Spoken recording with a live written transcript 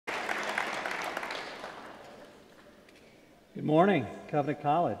Good morning, Covenant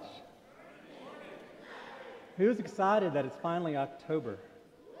College. Who's excited that it's finally October?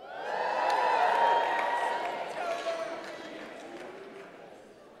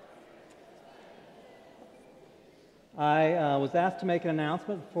 I was asked to make an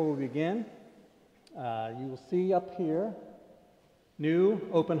announcement before we begin. You will see up here new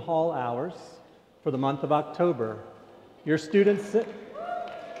open hall hours for the month of October. Your students...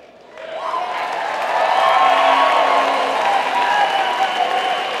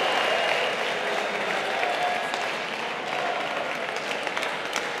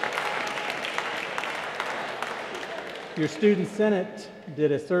 Your Student Senate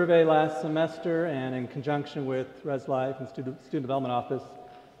did a survey last semester, and in conjunction with Res Life and Student Development Office,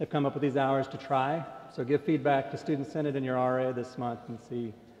 they've come up with these hours to try. So give feedback to Student Senate in your RA this month and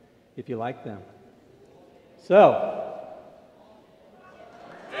see if you like them. So,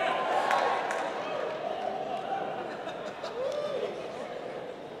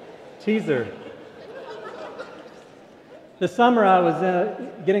 teaser. This summer I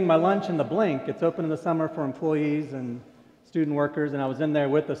was getting my lunch in the Blink. It's open in the summer for employees and student workers, and I was in there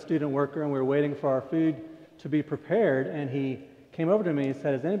with a student worker, and we were waiting for our food to be prepared, and he came over to me and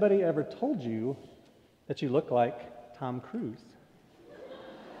said, "Has anybody ever told you that you look like Tom Cruise?"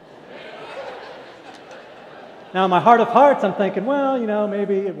 Now, in my heart of hearts, I'm thinking, well, you know,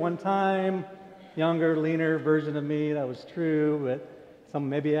 maybe at one time, younger, leaner version of me, that was true, but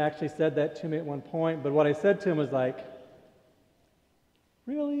maybe actually said that to me at one point. But what I said to him was like,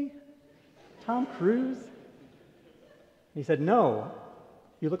 "Really? Tom Cruise?" He said, "No,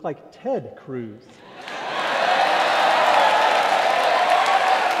 you look like Ted Cruz."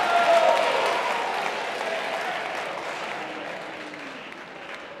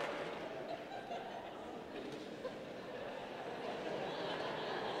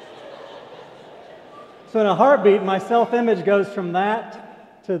 So in a heartbeat, my self-image goes from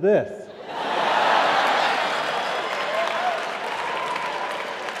that to this.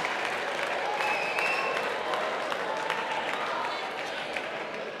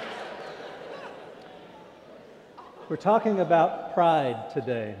 We're talking about pride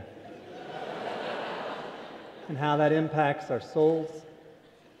today and how that impacts our souls.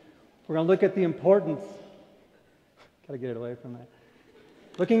 We're going to look at the importance, got to get it away from that,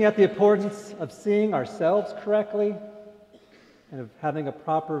 looking at the importance of seeing ourselves correctly and of having a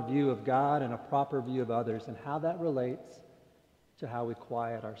proper view of God and a proper view of others and how that relates to how we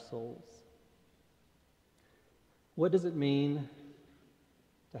quiet our souls. What does it mean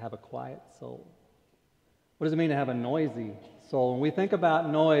to have a quiet soul? What does it mean to have a noisy soul? When we think about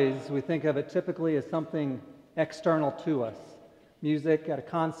noise, we think of it typically as something external to us. Music at a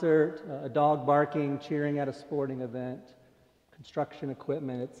concert, a dog barking, cheering at a sporting event, construction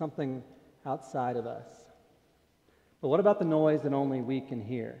equipment. It's something outside of us. But what about the noise that only we can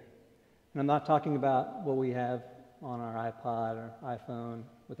hear? And I'm not talking about what we have on our iPod or iPhone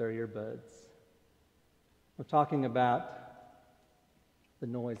with our earbuds. We're talking about the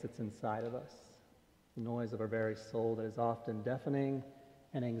noise that's inside of us. The noise of our very soul that is often deafening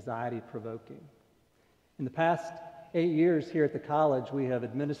and anxiety-provoking. In the past 8 years here at the college, we have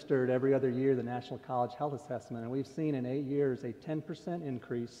administered every other year the National College Health Assessment, and we've seen in 8 years a 10%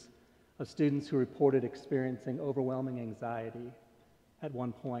 increase of students who reported experiencing overwhelming anxiety at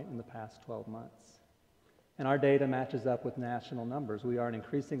one point in the past 12 months. And our data matches up with national numbers. We are an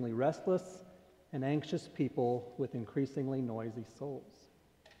increasingly restless and anxious people with increasingly noisy souls.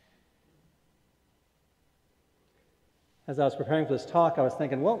 As I was preparing for this talk, I was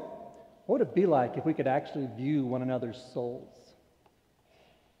thinking, well, what would it be like if we could actually view one another's souls?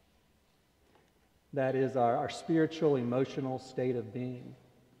 That is our spiritual, emotional state of being.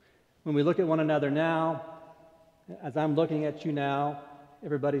 When we look at one another now, as I'm looking at you now,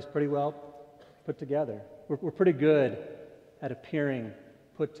 everybody's pretty well put together. We're pretty good at appearing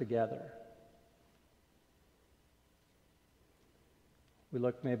put together. We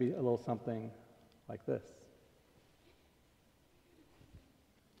look maybe a little something like this.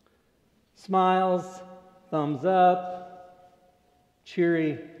 Smiles, thumbs up,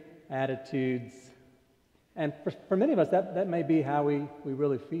 cheery attitudes. And for many of us, that may be how we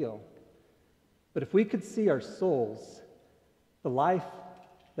really feel. But if we could see our souls, the life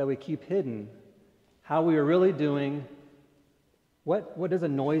that we keep hidden, how we are really doing, what does a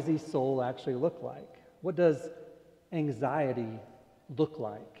noisy soul actually look like? What does anxiety look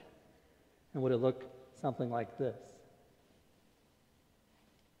like? And would it look something like this?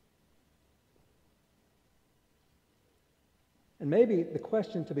 And maybe the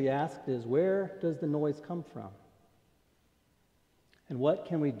question to be asked is, where does the noise come from? And what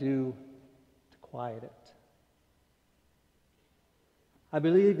can we do to quiet it? I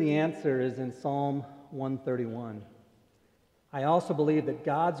believe the answer is in Psalm 131. I also believe that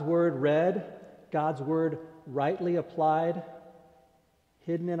God's word read, God's word rightly applied,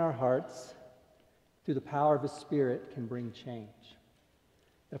 hidden in our hearts, through the power of His Spirit, can bring change.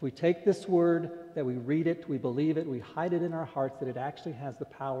 If we take this word, that we read it, we believe it, we hide it in our hearts, that it actually has the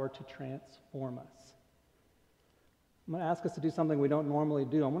power to transform us. I'm going to ask us to do something we don't normally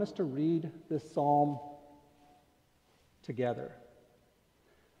do. I want us to read this psalm together.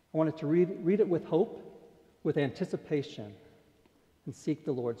 I want us to read it with hope, with anticipation, and seek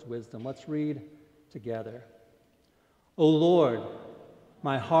the Lord's wisdom. Let's read together. O Lord,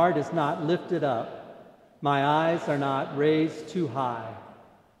 my heart is not lifted up. My eyes are not raised too high.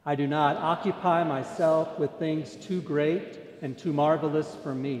 I do not occupy myself with things too great and too marvelous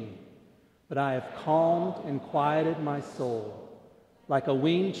for me, but I have calmed and quieted my soul. Like a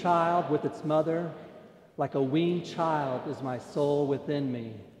weaned child with its mother, like a weaned child is my soul within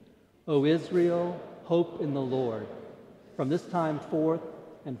me. O Israel, hope in the Lord, from this time forth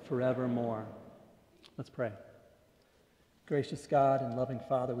and forevermore. Let's pray. Gracious God and loving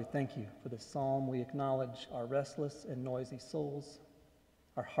Father, we thank you for this psalm. We acknowledge our restless and noisy souls,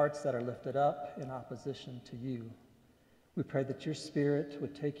 our hearts that are lifted up in opposition to you. We pray that your Spirit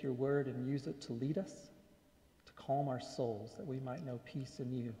would take your word and use it to lead us, to calm our souls, that we might know peace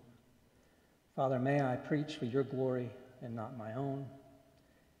in you. Father, may I preach for your glory and not my own.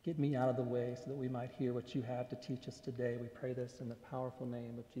 Get me out of the way so that we might hear what you have to teach us today. We pray this in the powerful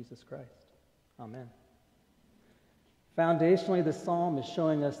name of Jesus Christ. Amen. Foundationally, the psalm is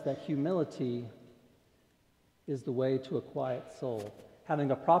showing us that humility is the way to a quiet soul.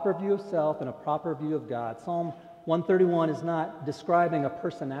 Having a proper view of self and a proper view of God. Psalm 131 is not describing a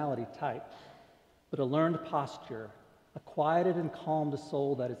personality type, but a learned posture, a quieted and calmed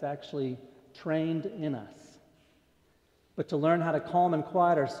soul that is actually trained in us. But to learn how to calm and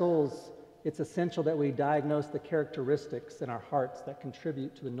quiet our souls, it's essential that we diagnose the characteristics in our hearts that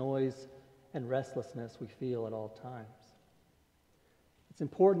contribute to the noise and restlessness we feel at all times. It's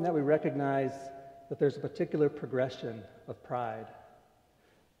important that we recognize that there's a particular progression of pride.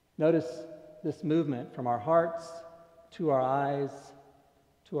 Notice this movement from our hearts to our eyes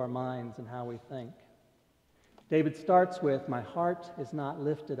to our minds and how we think. David starts with, my heart is not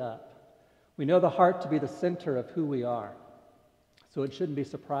lifted up. We know the heart to be the center of who we are. So it shouldn't be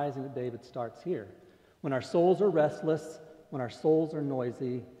surprising that David starts here. When our souls are restless, when our souls are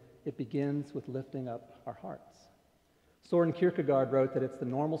noisy, it begins with lifting up our hearts. Soren Kierkegaard wrote that it's the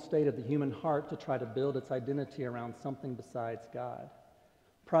normal state of the human heart to try to build its identity around something besides God.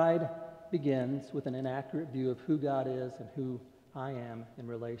 Pride begins with an inaccurate view of who God is and who I am in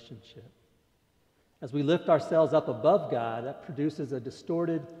relationship. As we lift ourselves up above God, that produces a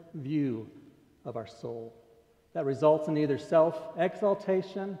distorted view of our soul that results in either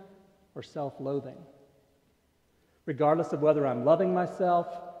self-exaltation or self-loathing. Regardless of whether I'm loving myself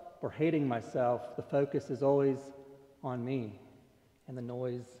or hating myself, the focus is always on me, and the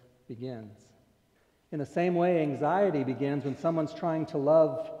noise begins. In the same way, anxiety begins when someone's trying to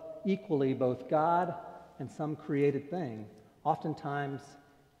love equally both God and some created thing, oftentimes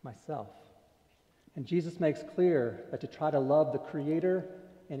myself. And Jesus makes clear that to try to love the Creator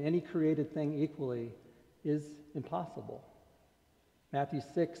and any created thing equally is impossible. Matthew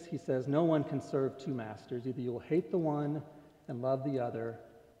 6, he says, no one can serve two masters. Either you'll hate the one and love the other,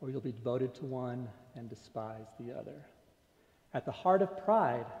 or you'll be devoted to one and despise the other. At the heart of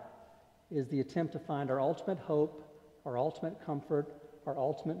pride is the attempt to find our ultimate hope, our ultimate comfort, our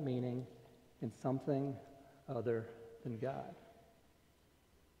ultimate meaning in something other than God.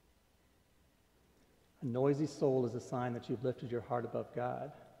 A noisy soul is a sign that you've lifted your heart above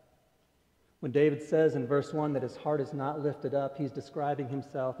God. When David says in verse 1 that his heart is not lifted up, he's describing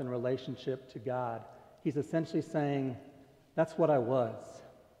himself in relationship to God. He's essentially saying, that's what I was.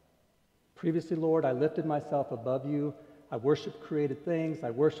 Previously, Lord, I lifted myself above you. I worshiped created things. I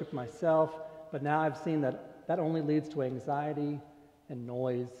worshiped myself. But now I've seen that that only leads to anxiety and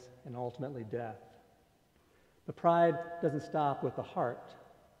noise and ultimately death. But pride doesn't stop with the heart.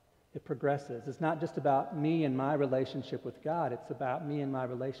 It progresses. It's not just about me and my relationship with God. It's about me and my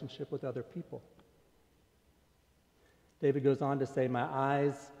relationship with other people. David goes on to say, my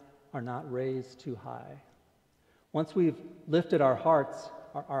eyes are not raised too high. Once we've lifted our hearts,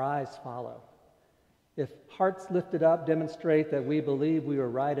 our eyes follow. If hearts lifted up demonstrate that we believe we are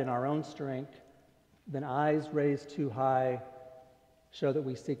right in our own strength, then eyes raised too high show that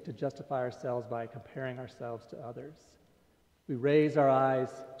we seek to justify ourselves by comparing ourselves to others. We raise our eyes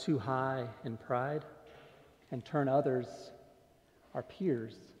too high in pride and turn others, our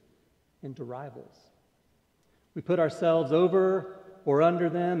peers, into rivals. We put ourselves over or under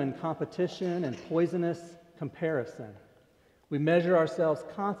them in competition and poisonous comparison. We measure ourselves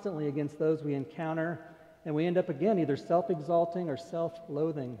constantly against those we encounter, and we end up again either self-exalting or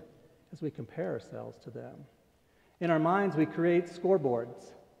self-loathing as we compare ourselves to them. In our minds, we create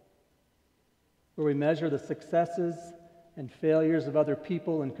scoreboards where we measure the successes and failures of other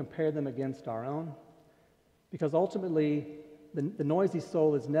people and compare them against our own. Because ultimately, the noisy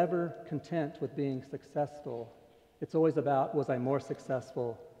soul is never content with being successful. It's always about, was I more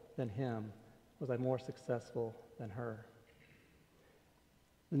successful than him? Was I more successful than her?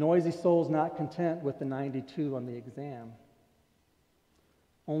 The noisy soul is not content with the 92 on the exam,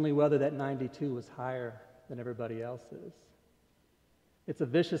 only whether that 92 was higher than everybody else's. It's a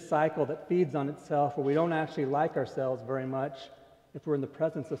vicious cycle that feeds on itself where we don't actually like ourselves very much if we're in the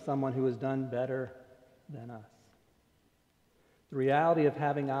presence of someone who has done better than us. The reality of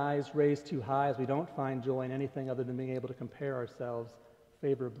having eyes raised too high is we don't find joy in anything other than being able to compare ourselves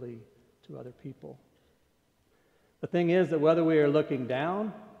favorably to other people. The thing is that whether we are looking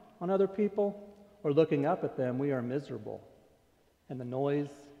down on other people or looking up at them, we are miserable, and the noise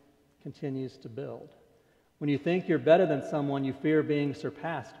continues to build. When you think you're better than someone, you fear being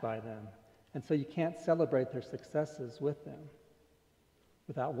surpassed by them, and so you can't celebrate their successes with them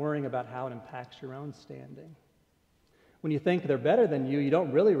without worrying about how it impacts your own standing. When you think they're better than you, you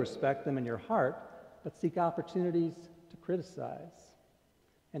don't really respect them in your heart, but seek opportunities to criticize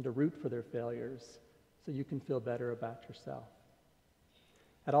and to root for their failures so you can feel better about yourself.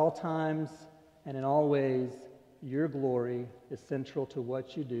 At all times and in all ways, your glory is central to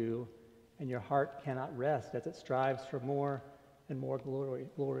what you do, and your heart cannot rest as it strives for more and more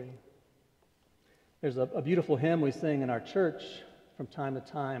glory. There's a beautiful hymn we sing in our church from time to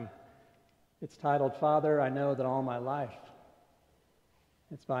time. It's titled, "Father, I Know That All My Life."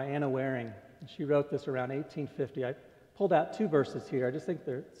 It's by Anna Waring, and she wrote this around 1850. I pulled out two verses here. I just think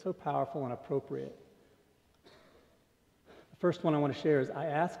they're so powerful and appropriate. The first one I want to share is, "I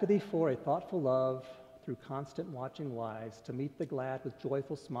ask thee for a thoughtful love through constant watching wise, to meet the glad with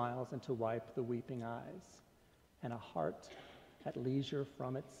joyful smiles and to wipe the weeping eyes, and a heart at leisure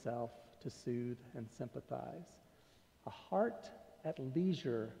from itself to soothe and sympathize." A heart at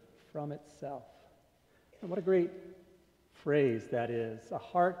leisure from itself. And what a great phrase that is. A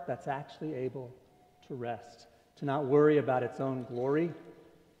heart that's actually able to rest, to not worry about its own glory,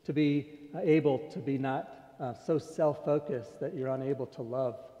 to be able to be not so self-focused that you're unable to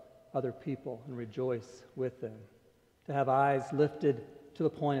love other people and rejoice with them, to have eyes lifted to the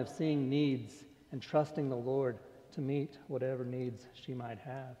point of seeing needs and trusting the Lord to meet whatever needs she might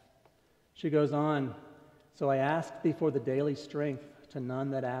have. She goes on, "So I ask thee for the daily strength to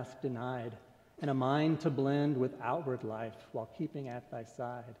none that ask denied, and a mind to blend with outward life while keeping at thy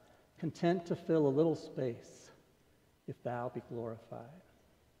side, content to fill a little space if thou be glorified."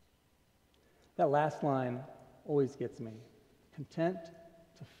 That last line always gets me. Content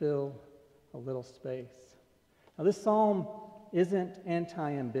to fill a little space. Now, this psalm isn't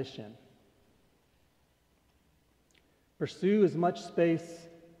anti-ambition. Pursue as much space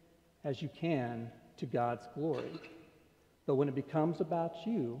as you can to God's glory. But when it becomes about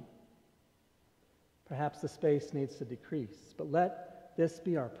you, perhaps the space needs to decrease. But let this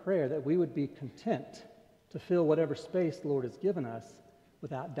be our prayer, that we would be content to fill whatever space the Lord has given us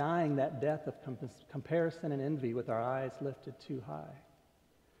without dying that death of comparison and envy with our eyes lifted too high.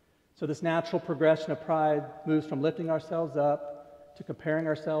 So this natural progression of pride moves from lifting ourselves up to comparing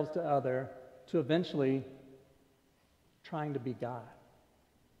ourselves to other to eventually trying to be God.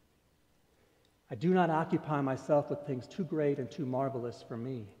 I do not occupy myself with things too great and too marvelous for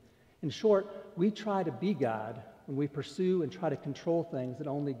me. In short, we try to be God when we pursue and try to control things that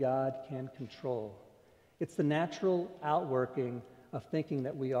only God can control. It's the natural outworking of thinking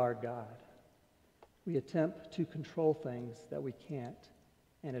that we are God. We attempt to control things that we can't,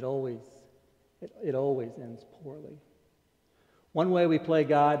 and it always ends poorly. One way we play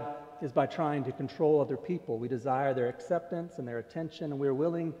God is by trying to control other people. We desire their acceptance and their attention, and we're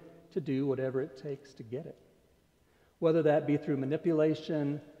willing to do whatever it takes to get it. Whether that be through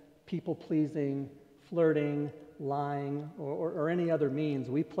manipulation, people-pleasing, flirting, lying, or any other means,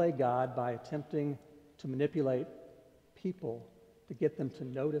 we play God by attempting to manipulate people to get them to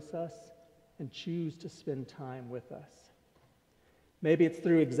notice us and choose to spend time with us. Maybe it's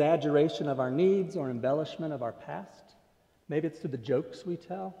through exaggeration of our needs or embellishment of our past. Maybe it's through the jokes we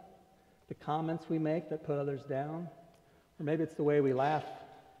tell, the comments we make that put others down, or maybe it's the way we laugh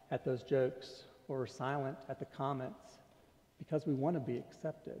at those jokes or are silent at the comments because we want to be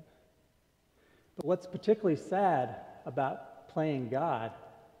accepted. But what's particularly sad about playing God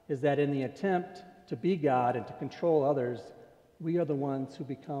is that in the attempt to be God and to control others, we are the ones who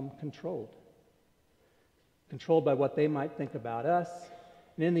become controlled by what they might think about us.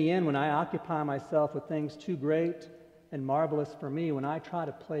 And in the end, when I occupy myself with things too great and marvelous for me, when I try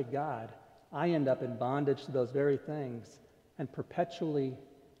to play God, I end up in bondage to those very things and perpetually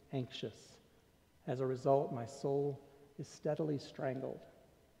anxious. As a result, my soul is steadily strangled.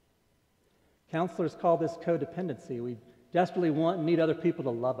 Counselors call this codependency. We desperately want and need other people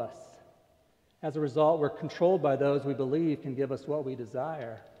to love us. As a result, we're controlled by those we believe can give us what we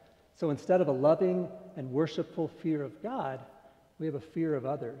desire. So instead of a loving and worshipful fear of God, we have a fear of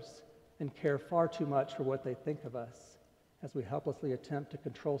others and care far too much for what they think of us as we helplessly attempt to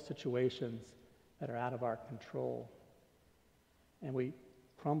control situations that are out of our control. And we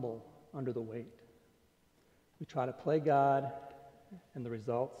crumble under the weight. We try to play God, and the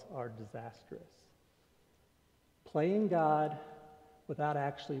results are disastrous. Playing God without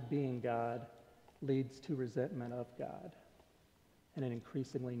actually being God leads to resentment of God and an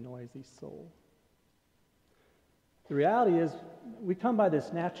increasingly noisy soul. The reality is, we come by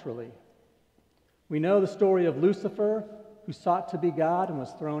this naturally. We know the story of Lucifer, who sought to be God and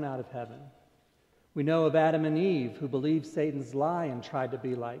was thrown out of heaven. We know of Adam and Eve, who believed Satan's lie and tried to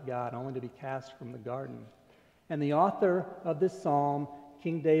be like God, only to be cast from the garden. And the author of this psalm,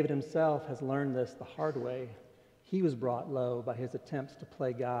 King David himself, has learned this the hard way. He was brought low by his attempts to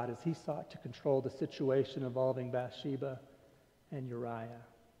play God as he sought to control the situation involving Bathsheba and Uriah.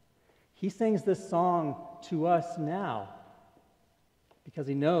 He sings this song to us now because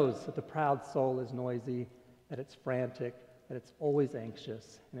he knows that the proud soul is noisy, that it's frantic, that it's always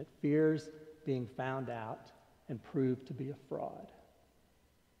anxious, and it fears being found out and proved to be a fraud.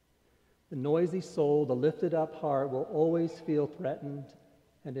 The noisy soul, the lifted up heart, will always feel threatened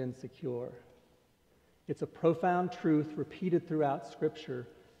and insecure. It's a profound truth repeated throughout Scripture.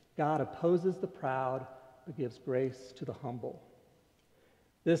 God opposes the proud, but gives grace to the humble.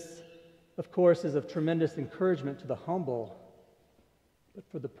 This, of course, is of tremendous encouragement to the humble, but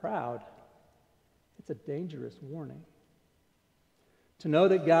for the proud, it's a dangerous warning. To know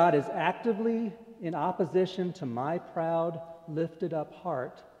that God is actively in opposition to my proud, lifted up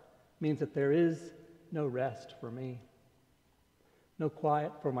heart means that there is no rest for me, no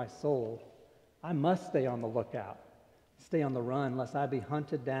quiet for my soul. I must stay on the lookout, stay on the run, lest I be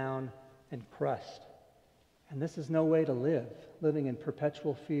hunted down and crushed. And this is no way to live, living in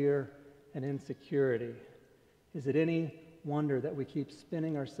perpetual fear and insecurity. Is it any wonder that we keep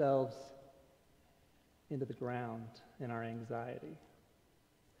spinning ourselves into the ground in our anxiety?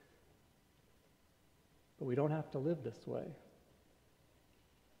 But we don't have to live this way.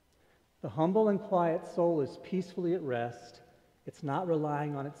 The humble and quiet soul is peacefully at rest. It's not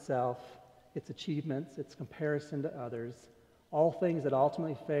relying on itself, its achievements, its comparison to others, all things that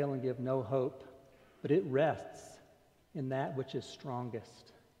ultimately fail and give no hope. But it rests in that which is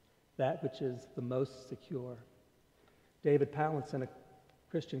strongest, that which is the most secure. David Pallinson, a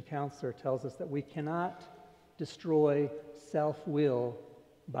Christian counselor, tells us that we cannot destroy self-will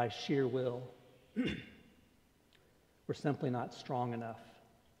by sheer will. We're simply not strong enough.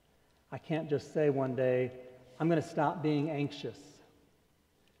 I can't just say one day, I'm going to stop being anxious.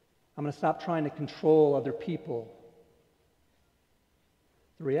 I'm going to stop trying to control other people.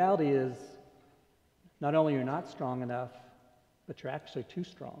 The reality is, not only you're not strong enough, but you're actually too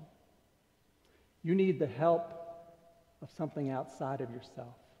strong. You need the help of something outside of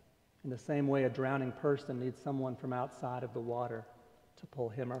yourself. In the same way a drowning person needs someone from outside of the water to pull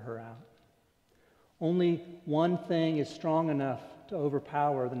him or her out. Only one thing is strong enough to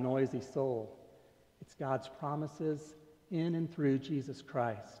overpower the noisy soul. It's God's promises in and through Jesus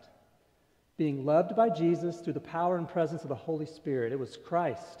Christ. Being loved by Jesus through the power and presence of the Holy Spirit, it was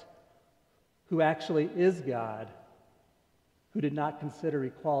Christ, who actually is God, who did not consider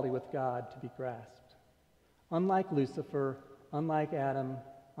equality with God to be grasped. Unlike Lucifer, unlike Adam,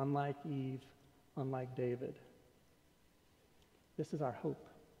 unlike Eve, unlike David. This is our hope.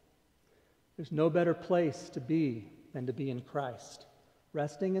 There's no better place to be than to be in Christ,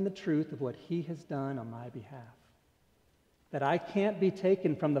 resting in the truth of what He has done on my behalf. That I can't be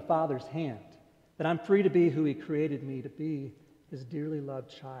taken from the Father's hand, that I'm free to be who He created me to be, His dearly loved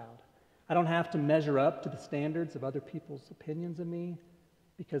child. I don't have to measure up to the standards of other people's opinions of me,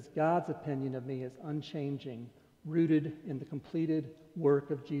 because God's opinion of me is unchanging, rooted in the completed work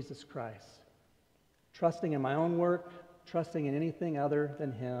of Jesus Christ. Trusting in my own work, trusting in anything other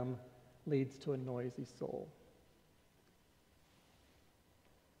than Him, leads to a noisy soul.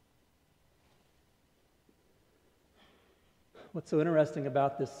 What's so interesting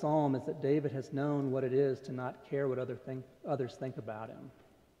about this psalm is that David has known what it is to not care what others think about him.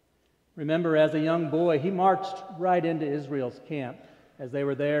 Remember, as a young boy, he marched right into Israel's camp. As they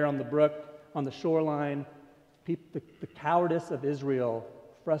were there on the brook, on the shoreline, the cowardice of Israel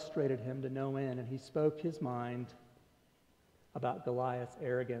frustrated him to no end, and he spoke his mind about Goliath's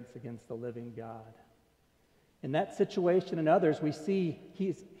arrogance against the living God. In that situation and others, we see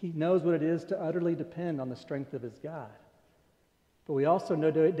he knows what it is to utterly depend on the strength of his God. But we also know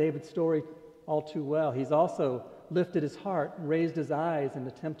David's story all too well. He's also lifted his heart, raised his eyes, and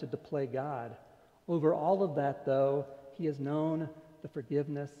attempted to play God. Over all of that, though, he has known the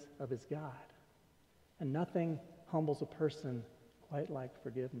forgiveness of his God. And nothing humbles a person quite like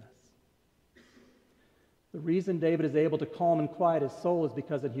forgiveness. The reason David is able to calm and quiet his soul is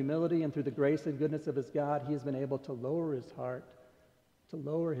because in humility and through the grace and goodness of his God, he has been able to lower his heart, to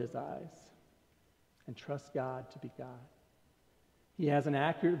lower his eyes, and trust God to be God. He has an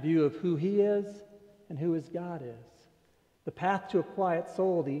accurate view of who he is and who his God is. The path to a quiet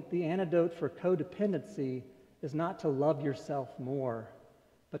soul, the antidote for codependency, is not to love yourself more,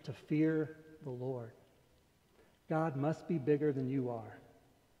 but to fear the Lord. God must be bigger than you are.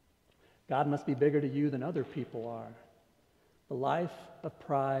 God must be bigger to you than other people are. The life of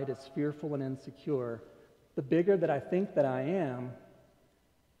pride is fearful and insecure. The bigger that I think that I am,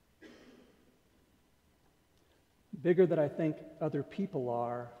 the bigger that I think other people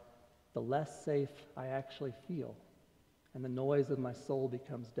are, the less safe I actually feel, and the noise of my soul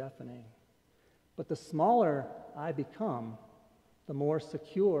becomes deafening. But the smaller I become, the more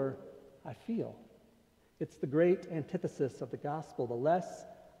secure I feel. It's the great antithesis of the gospel. The less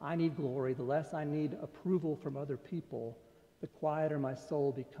I need glory, the less I need approval from other people, the quieter my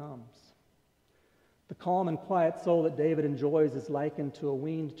soul becomes. The calm and quiet soul that David enjoys is likened to a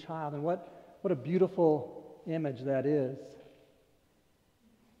weaned child, and what a beautiful image that is.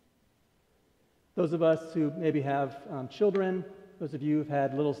 Those of us who maybe have children, those of you who've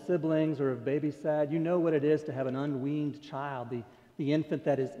had little siblings or have babysat, you know what it is to have an unweaned child, the infant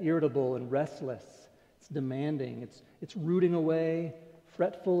that is irritable and restless. It's demanding. It's rooting away,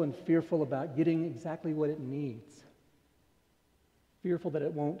 fretful and fearful about getting exactly what it needs. Fearful that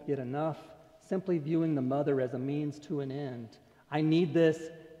it won't get enough, simply viewing the mother as a means to an end. I need this,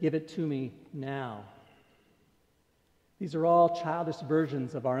 give it to me now. These are all childish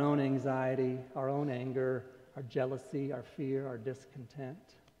versions of our own anxiety, our own anger, our jealousy, our fear, our discontent.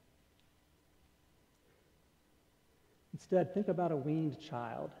 Instead, think about a weaned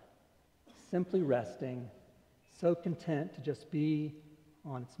child, simply resting, so content to just be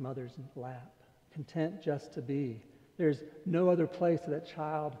on its mother's lap, content just to be. There's no other place that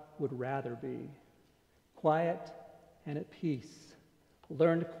child would rather be. Quiet and at peace.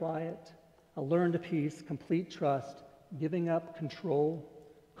 Learned quiet, a learned peace, complete trust, giving up control,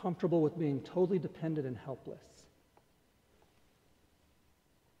 comfortable with being totally dependent and helpless.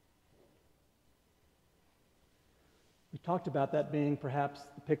 We talked about that being perhaps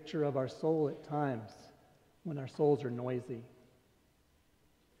the picture of our soul at times, when our souls are noisy.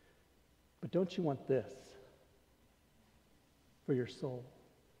 But don't you want this for your soul?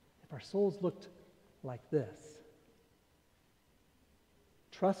 If our souls looked like this,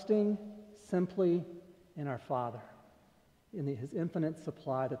 trusting simply in our Father, in His infinite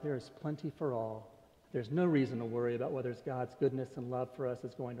supply, that there is plenty for all. There's no reason to worry about whether God's goodness and love for us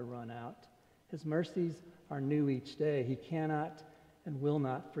is going to run out. His mercies are new each day. He cannot and will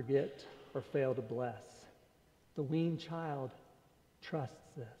not forget or fail to bless. The weaned child trusts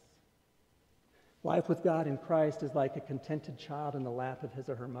this. Life with God in Christ is like a contented child in the lap of his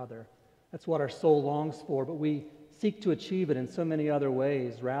or her mother. That's what our soul longs for, but we seek to achieve it in so many other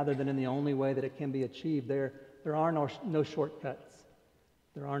ways rather than in the only way that it can be achieved. There are no shortcuts.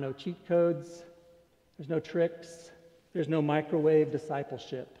 There are no cheat codes. There's no tricks. There's no microwave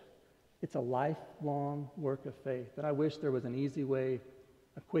discipleship. It's a lifelong work of faith. And I wish there was an easy way,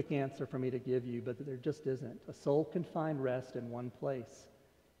 a quick answer for me to give you, but there just isn't. A soul can find rest in one place.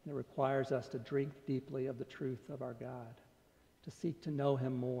 And it requires us to drink deeply of the truth of our God, to seek to know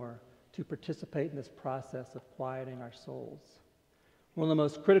Him more, to participate in this process of quieting our souls. One of the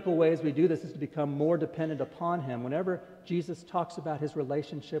most critical ways we do this is to become more dependent upon Him. Whenever Jesus talks about His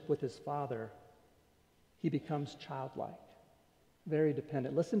relationship with His Father, He becomes childlike, very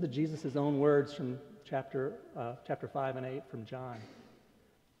dependent. Listen to Jesus' own words from chapter 5 and 8 from John.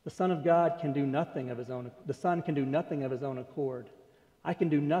 The Son of God can do nothing of His own. The Son can do nothing of His own accord. I can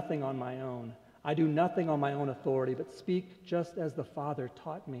do nothing on my own. I do nothing on my own authority, but speak just as the Father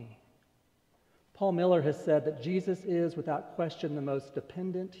taught me. Paul Miller has said that Jesus is, without question, the most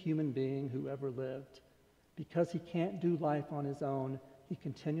dependent human being who ever lived. Because He can't do life on His own, He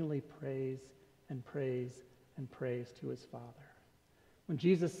continually prays and prays and prays to His Father. When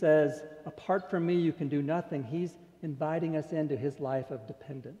Jesus says, apart from me you can do nothing, he's inviting us into his life of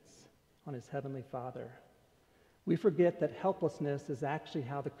dependence on his heavenly Father. We forget that helplessness is actually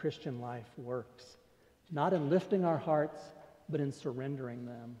how the Christian life works, not in lifting our hearts, but in surrendering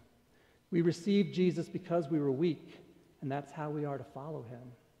them. We received Jesus because we were weak, and that's how we are to follow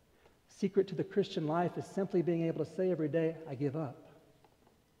him. Secret to the Christian life is simply being able to say every day, I give up.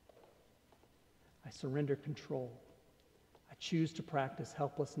 I surrender control. I choose to practice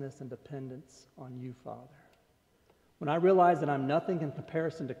helplessness and dependence on you, Father. When I realize that I'm nothing in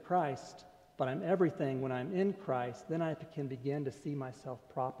comparison to Christ, but I'm everything when I'm in Christ, then I can begin to see myself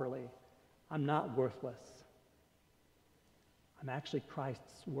properly. I'm not worthless. I'm actually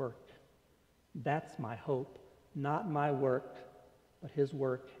Christ's work. That's my hope, not my work, but his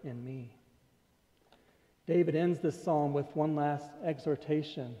work in me. David ends this psalm with one last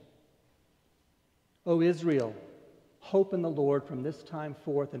exhortation. O Israel, hope in the Lord from this time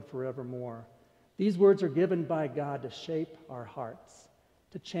forth and forevermore. These words are given by God to shape our hearts,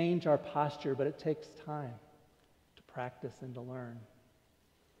 to change our posture, but it takes time to practice and to learn.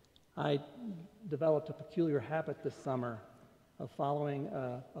 I developed a peculiar habit this summer of following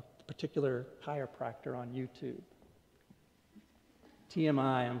a particular chiropractor on YouTube.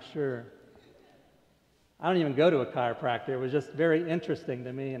 TMI, I'm sure. I don't even go to a chiropractor. It was just very interesting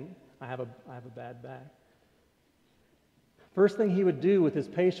to me, and I have a bad back. First thing he would do with his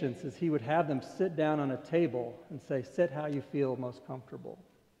patients is he would have them sit down on a table and say, sit how you feel most comfortable.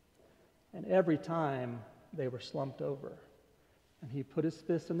 And every time they were slumped over. And he put his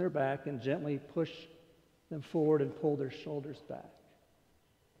fist in their back and gently push them forward and pull their shoulders back.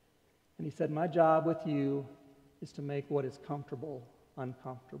 And he said, my job with you is to make what is comfortable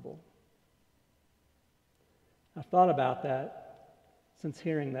uncomfortable. I've thought about that since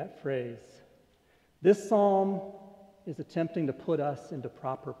hearing that phrase. This psalm is attempting to put us into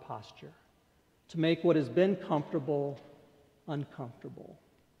proper posture, to make what has been comfortable uncomfortable.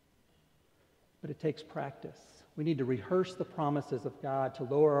 But it takes practice. We need to rehearse the promises of God, to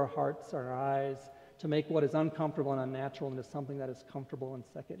lower our hearts, our eyes, to make what is uncomfortable and unnatural into something that is comfortable and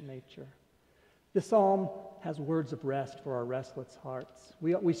second nature. This psalm has words of rest for our restless hearts.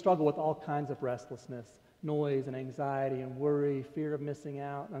 We struggle with all kinds of restlessness, noise and anxiety and worry, fear of missing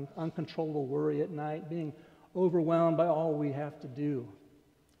out, uncontrollable worry at night, being overwhelmed by all we have to do.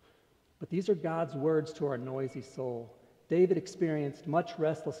 But these are God's words to our noisy soul. David experienced much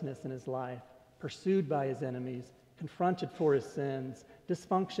restlessness in his life, pursued by his enemies, confronted for his sins,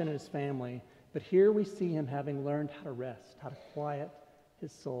 dysfunction in his family. But here we see him having learned how to rest, how to quiet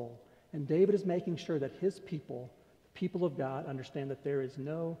his soul. And David is making sure that his people, the people of God, understand that there is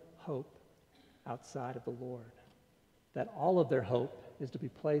no hope outside of the Lord, that all of their hope is to be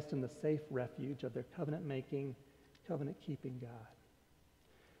placed in the safe refuge of their covenant-making, covenant-keeping God.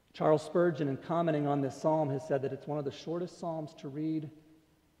 Charles Spurgeon, in commenting on this psalm, has said that it's one of the shortest psalms to read,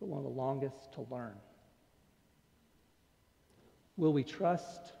 but one of the longest to learn. Will we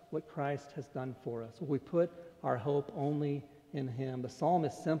trust what Christ has done for us? Will we put our hope only in him? The psalm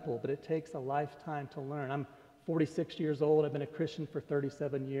is simple, but it takes a lifetime to learn. I'm 46 years old. I've been a Christian for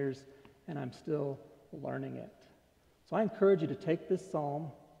 37 years, and I'm still learning it. So I encourage you to take this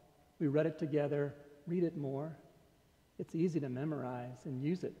psalm. We read it together. Read it more. It's easy to memorize and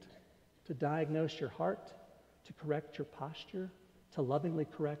use it to diagnose your heart, to correct your posture, to lovingly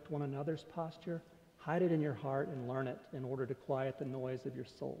correct one another's posture. Hide it in your heart and learn it in order to quiet the noise of your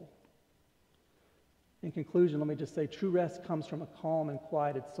soul. In conclusion, let me just say true rest comes from a calm and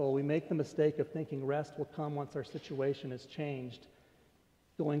quieted soul. We make the mistake of thinking rest will come once our situation has changed.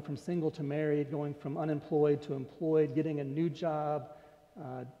 Going from single to married, going from unemployed to employed, getting a new job,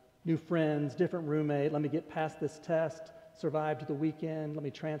 new friends, different roommate. Let me get past this test, survive to the weekend. Let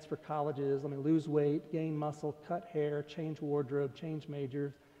me transfer colleges. Let me lose weight, gain muscle, cut hair, change wardrobe, change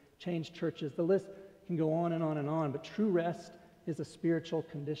majors, change churches. The list can go on and on and on, but true rest is a spiritual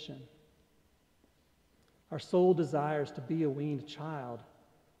condition. Our soul desires to be a weaned child,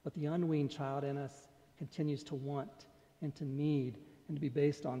 but the unweaned child in us continues to want and to need and to be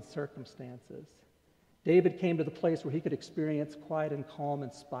based on circumstances. David came to the place where he could experience quiet and calm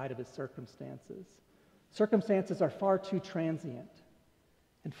in spite of his circumstances. Circumstances are far too transient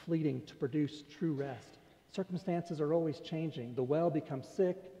and fleeting to produce true rest. Circumstances are always changing. The well becomes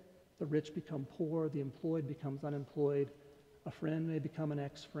sick, the rich become poor, the employed becomes unemployed, a friend may become an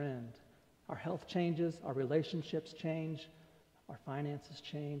ex-friend. Our health changes, our relationships change, our finances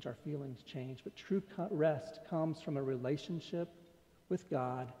change, our feelings change. But true rest comes from a relationship with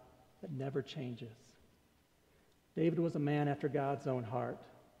God that never changes. David was a man after God's own heart.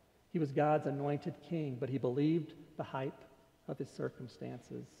 He was God's anointed king, but he believed the hype of his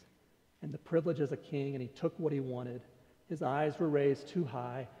circumstances and the privilege as a king, and he took what he wanted. His eyes were raised too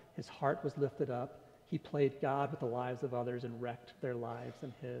high. His heart was lifted up. He played God with the lives of others and wrecked their lives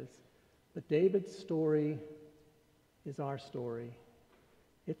and his. But David's story is our story.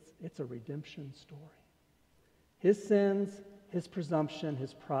 It's a redemption story. His sins, his presumption,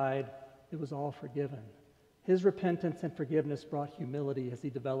 his pride, it was all forgiven. His repentance and forgiveness brought humility as he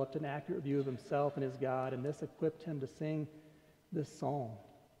developed an accurate view of himself and his God, and this equipped him to sing this psalm.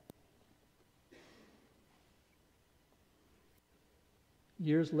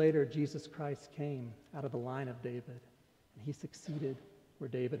 Years later, Jesus Christ came out of the line of David, and he succeeded where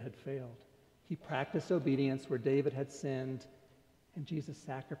David had failed. He practiced obedience where David had sinned, and Jesus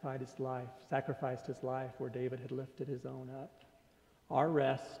sacrificed his life where David had lifted his own up. Our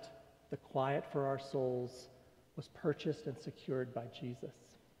rest, the quiet for our souls, was purchased and secured by Jesus.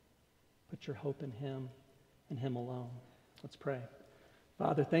 Put your hope in him and him alone. Let's pray.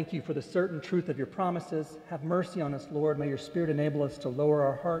 Father, thank you for the certain truth of your promises. Have mercy on us, Lord. May your Spirit enable us to lower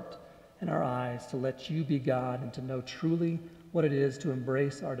our heart and our eyes to let you be God and to know truly what it is to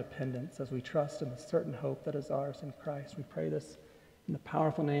embrace our dependence as we trust in the certain hope that is ours in Christ. We pray this in the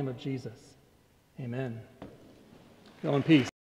powerful name of Jesus. Amen. Go in peace.